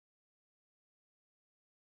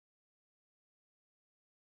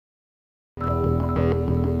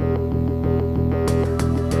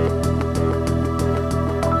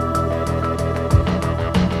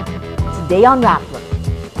Today on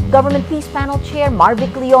Rappler, Government Peace Panel Chair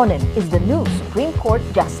Marvic Leonen is the new Supreme Court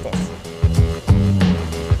Justice.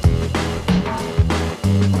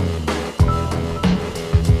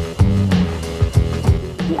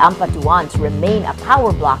 The Ampatuans remain a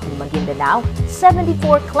power bloc in Maguindanao.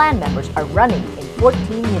 74 clan members are running in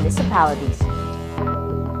 14 municipalities.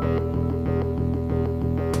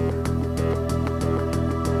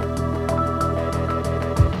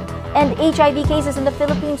 And HIV cases in the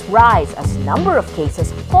Philippines rise as number of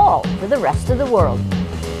cases fall for the rest of the world.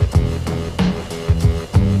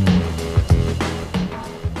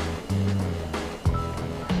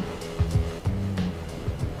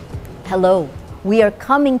 Hello, we are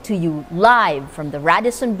coming to you live from the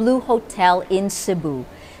Radisson Blu Hotel in Cebu.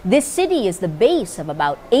 This city is the base of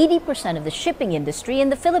about 80% of the shipping industry in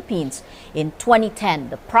the Philippines. In 2010,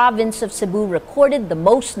 the province of Cebu recorded the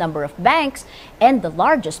most number of banks and the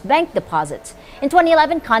largest bank deposits. In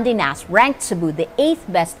 2011, Condé Nast ranked Cebu the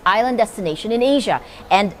 8th best island destination in Asia.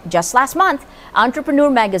 And just last month, Entrepreneur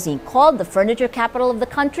magazine called the furniture capital of the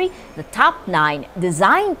country the top 9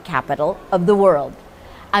 design capital of the world.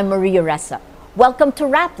 I'm Maria Ressa. Welcome to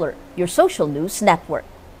Rappler, your social news network.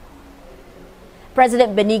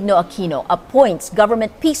 President Benigno Aquino appoints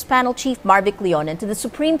Government Peace Panel Chief Marvic Leonen to the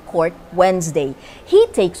Supreme Court Wednesday. He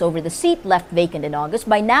takes over the seat left vacant in August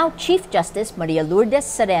by now Chief Justice Maria Lourdes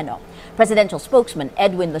Sereno. Presidential spokesman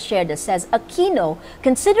Edwin Lacerda says Aquino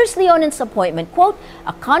considers Leonen's appointment, quote,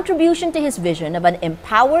 a contribution to his vision of an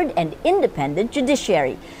empowered and independent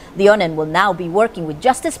judiciary. Leonen will now be working with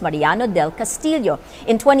Justice Mariano del Castillo.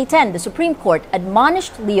 In 2010, the Supreme Court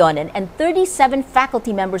admonished Leonen and 37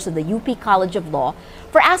 faculty members of the UP College of Law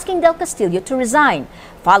for asking del Castillo to resign,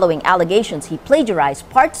 following allegations he plagiarized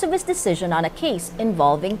parts of his decision on a case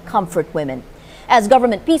involving comfort women. As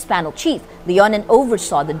Government Peace Panel Chief, Leonen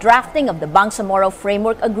oversaw the drafting of the Bangsamoro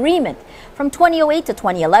Framework Agreement. From 2008 to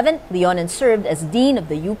 2011, Leonen served as Dean of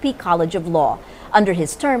the UP College of Law. Under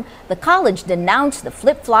his term, the college denounced the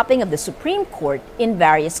flip-flopping of the Supreme Court in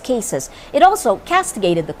various cases. It also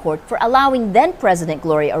castigated the court for allowing then-President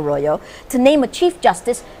Gloria Arroyo to name a Chief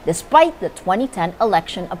Justice despite the 2010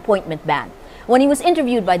 election appointment ban. When he was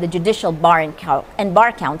interviewed by the Judicial Bar and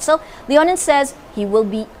Bar Council, Leonen says he will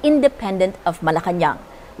be independent of Malacanang.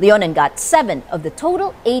 Leonen got 7 of the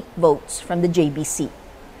total 8 votes from the JBC.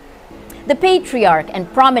 The patriarch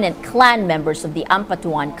and prominent clan members of the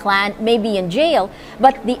Ampatuan clan may be in jail,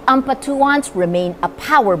 but the Ampatuans remain a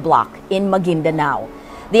power bloc in Maguindanao.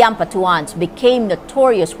 The Ampatuans became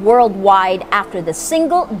notorious worldwide after the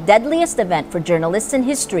single deadliest event for journalists in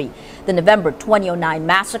history, the November 2009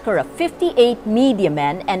 massacre of 58 media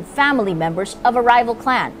men and family members of a rival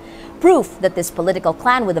clan. Proof that this political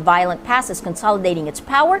clan with a violent past is consolidating its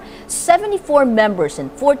power, 74 members in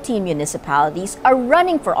 14 municipalities are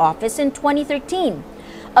running for office in 2013.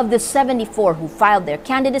 Of the 74 who filed their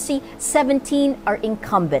candidacy, 17 are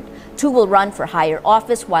incumbent. 2 will run for higher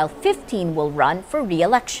office, while 15 will run for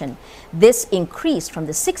re-election. This increased from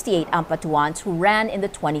the 68 Ampatuans who ran in the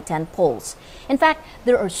 2010 polls. In fact,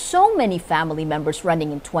 there are so many family members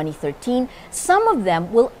running in 2013, some of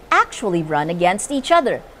them will actually run against each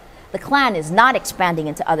other. The clan is not expanding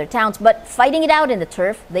into other towns, but fighting it out in the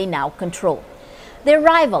turf they now control. Their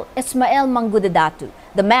rival, Ismael Mangudadatu,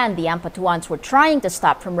 the man the Ampatuans were trying to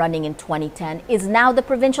stop from running in 2010, is now the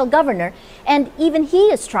provincial governor, and even he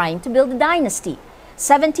is trying to build a dynasty.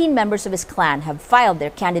 17 members of his clan have filed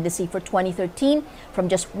their candidacy for 2013 from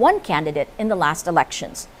just 1 candidate in the last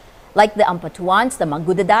elections. Like the Ampatuans, the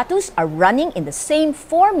Mangudadatus are running in the same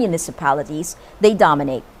 4 municipalities they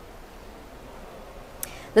dominate.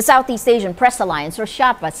 The Southeast Asian Press Alliance, or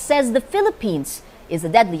SHAPA, says the Philippines is the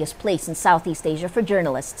deadliest place in Southeast Asia for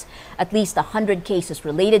journalists. At least 100 cases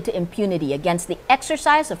related to impunity against the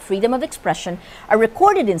exercise of freedom of expression are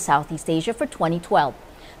recorded in Southeast Asia for 2012.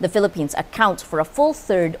 The Philippines accounts for a full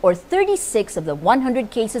third, or 36 of the 100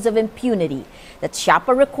 cases of impunity that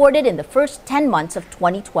SHAPA recorded in the first 10 months of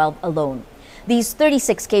 2012 alone. These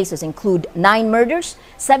 36 cases include 9 murders,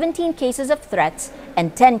 17 cases of threats,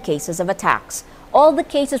 and 10 cases of attacks. All the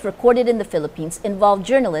cases recorded in the Philippines involve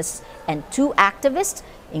journalists and 2 activists,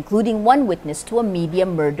 including 1 witness to a media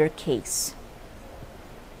murder case.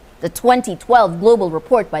 The 2012 global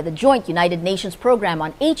report by the Joint United Nations Program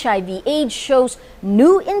on HIV/AIDS shows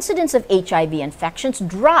new incidents of HIV infections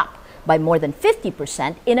drop by more than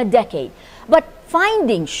 50% in a decade. But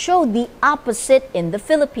findings showed the opposite in the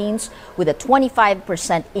Philippines, with a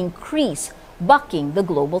 25% increase, bucking the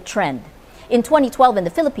global trend. In 2012 in the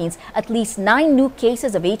Philippines, at least 9 new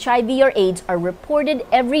cases of HIV or AIDS are reported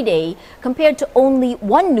every day, compared to only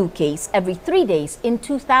 1 new case every 3 days in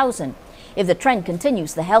 2000. If the trend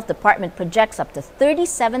continues, the health department projects up to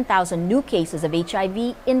 37,000 new cases of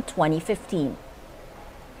HIV in 2015.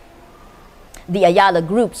 The Ayala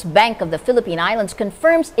Group's Bank of the Philippine Islands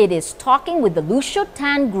confirms it is talking with the Lucio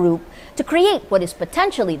Tan Group to create what is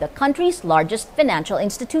potentially the country's largest financial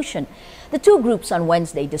institution. The two groups on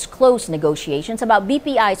Wednesday disclosed negotiations about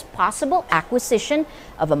BPI's possible acquisition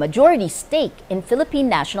of a majority stake in Philippine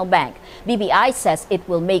National Bank. BPI says it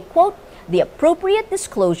will make, quote, the appropriate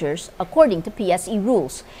disclosures according to PSE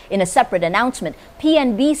rules. In a separate announcement,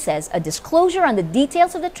 PNB says a disclosure on the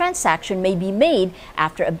details of the transaction may be made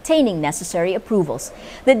after obtaining necessary approvals.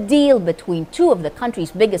 The deal between two of the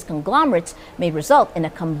country's biggest conglomerates may result in a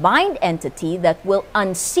combined entity that will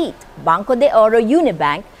unseat Banco de Oro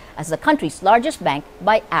Unibank as the country's largest bank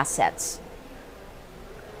by assets.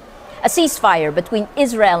 A ceasefire between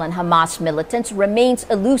Israel and Hamas militants remains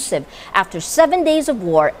elusive after 7 days of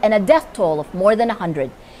war and a death toll of more than 100.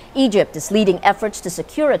 Egypt is leading efforts to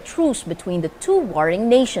secure a truce between the two warring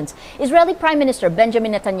nations. Israeli Prime Minister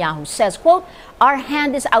Benjamin Netanyahu says, quote, our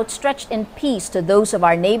hand is outstretched in peace to those of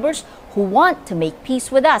our neighbors who want to make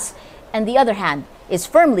peace with us, and the other hand is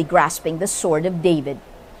firmly grasping the sword of David.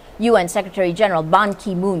 UN Secretary General Ban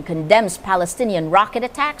Ki-moon condemns Palestinian rocket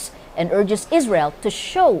attacks and urges Israel to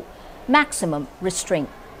show maximum restraint.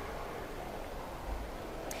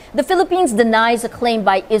 The Philippines denies a claim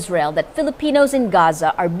by Israel that Filipinos in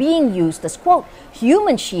Gaza are being used as, quote,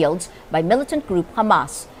 human shields by militant group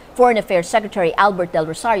Hamas. Foreign Affairs Secretary Albert Del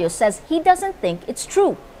Rosario says he doesn't think it's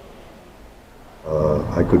true.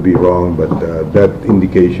 I could be wrong, but that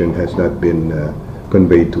indication has not been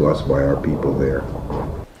conveyed to us by our people there.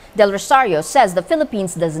 Del Rosario says the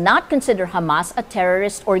Philippines does not consider Hamas a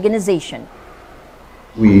terrorist organization.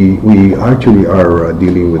 We actually are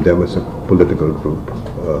dealing with them as a political group,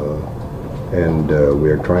 and we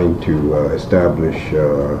are trying to establish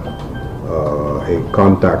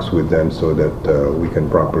contacts with them so that we can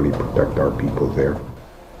properly protect our people there.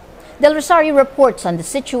 Del Rosario reports on the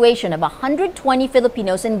situation of 120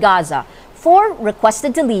 Filipinos in Gaza. 4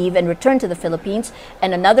 requested to leave and return to the Philippines,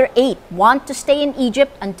 and another 8 want to stay in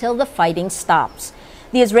Egypt until the fighting stops.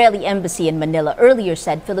 The Israeli embassy in Manila earlier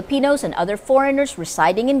said Filipinos and other foreigners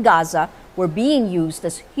residing in Gaza were being used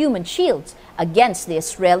as human shields against the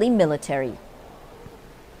Israeli military.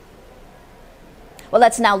 Well,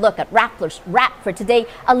 let's now look at Rappler's Wrap for today,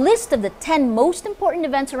 a list of the 10 most important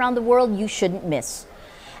events around the world you shouldn't miss.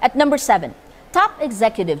 At number 7, top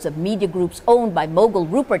executives of media groups owned by mogul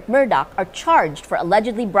Rupert Murdoch are charged for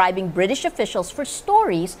allegedly bribing British officials for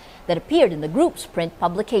stories that appeared in the group's print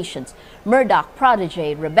publications. Murdoch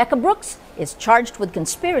protege Rebecca Brooks is charged with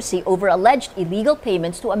conspiracy over alleged illegal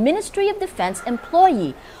payments to a Ministry of Defense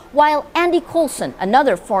employee, while Andy Coulson,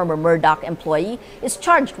 another former Murdoch employee, is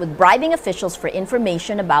charged with bribing officials for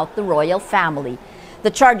information about the royal family. The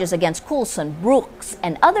charges against Coulson, Brooks,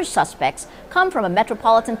 and other suspects come from a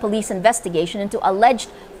Metropolitan Police investigation into alleged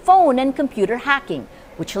phone and computer hacking,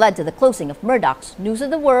 which led to the closing of Murdoch's News of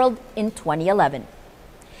the World in 2011.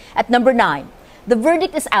 At number 9, the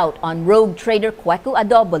verdict is out on rogue trader Kweku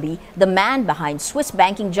Adoboli, the man behind Swiss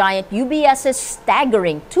banking giant UBS's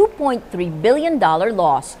staggering $2.3 billion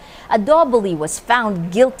loss. Adoboli was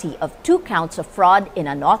found guilty of 2 counts of fraud in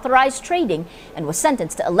unauthorized trading and was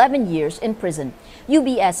sentenced to 11 years in prison.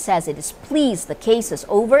 UBS says it is pleased the case is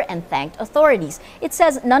over and thanked authorities. It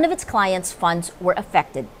says none of its clients' funds were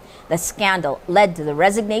affected. The scandal led to the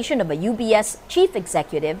resignation of a UBS chief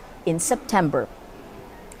executive in September.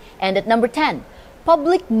 And at number 10,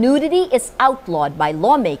 public nudity is outlawed by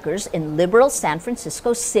lawmakers in liberal San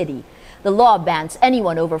Francisco City. The law bans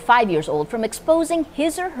anyone over 5 years old from exposing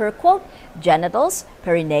his or her, quote, genitals,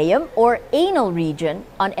 perineum, or anal region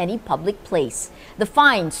on any public place. The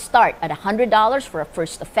fines start at $100 for a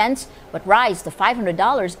first offense, but rise to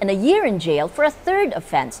 $500 and a year in jail for a third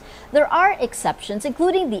offense. There are exceptions,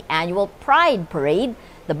 including the annual Pride Parade,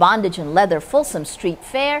 the Bondage and Leather Folsom Street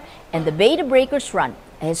Fair, and the Bay to Breakers Run,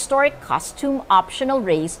 a historic costume-optional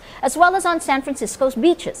race, as well as on San Francisco's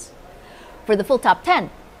beaches. For the full top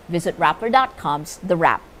 10, visit Rappler.com's The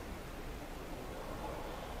Wrap.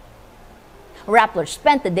 Rappler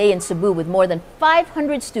spent the day in Cebu with more than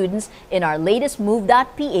 500 students in our latest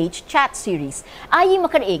Move.ph chat series. Ayi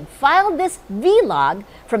Makaraig filed this vlog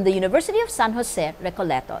from the University of San Jose,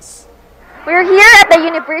 Recoletos. We're here at the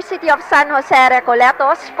University of San Jose,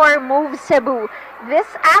 Recoletos for Move Cebu. This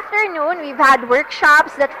afternoon, we've had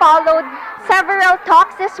workshops that followed several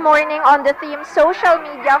talks this morning on the theme Social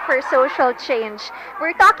Media for Social Change.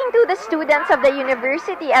 We're talking to the students of the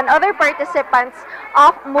university and other participants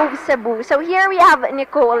of Move Cebu. So here we have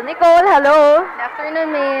Nicole. Nicole, hello. Good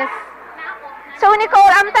afternoon, Miss. So Nicole,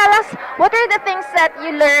 tell us, what are the things that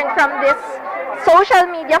you learned from this social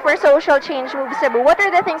media for social change Move Cebu? What are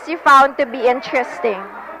the things you found to be interesting?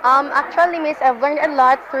 Actually, Miss, I've learned a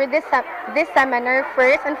lot through this seminar.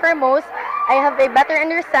 First and foremost, I have a better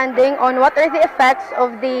understanding on what are the effects of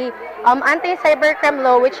the anti-cybercrime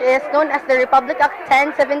law, which is known as the Republic Act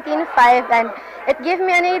 10-17-5, and it gave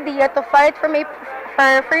me an idea to fight for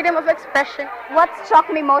freedom of expression. What struck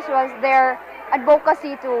me most was their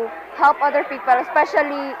advocacy to help other people,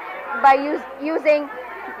 especially by using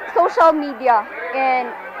social media in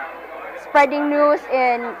spreading news,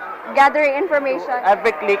 in gathering information.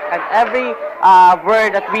 Every click and every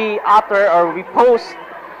word that we utter or we post,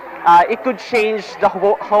 it could change the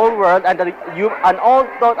whole world and all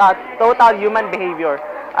total human behavior.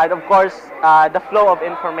 And of course, the flow of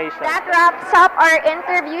information. That wraps up our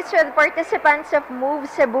interviews with participants of Move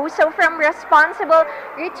Cebu. So from responsible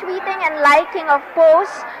retweeting and liking of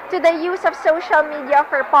posts to the use of social media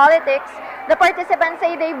for politics, the participants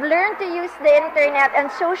say they've learned to use the internet and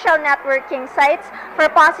social networking sites for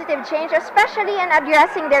positive change, especially in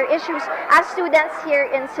addressing their issues as students here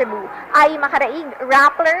in Cebu. Ai Makaraig,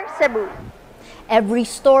 Rappler, Cebu. Every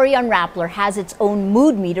story on Rappler has its own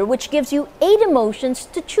mood meter, which gives you 8 emotions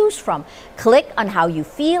to choose from. Click on how you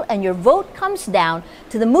feel and your vote comes down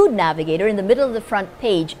to the mood navigator in the middle of the front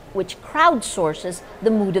page, which crowdsources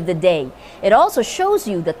the mood of the day. It also shows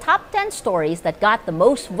you the top 10 stories that got the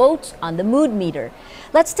most votes on the mood meter.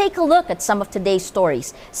 Let's take a look at some of today's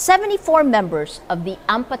stories. 74 members of the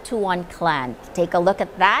Ampatuan clan. Take a look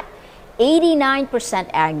at that. 89%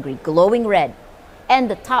 angry, glowing red. And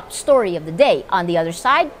the top story of the day. On the other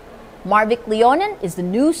side, Marvic Leonen is the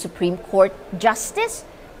new Supreme Court Justice,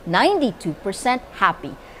 92%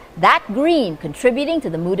 happy. That green contributing to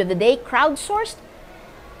the mood of the day, crowdsourced,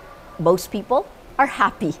 most people are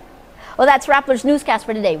happy. Well, that's Rappler's Newscast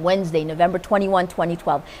for today, Wednesday, November 21,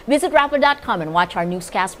 2012. Visit Rappler.com and watch our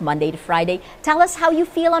newscast Monday to Friday. Tell us how you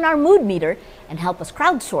feel on our mood meter and help us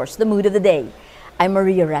crowdsource the mood of the day. I'm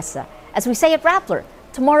Maria Ressa. As we say at Rappler,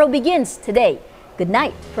 tomorrow begins today. Good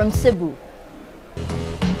night from Cebu.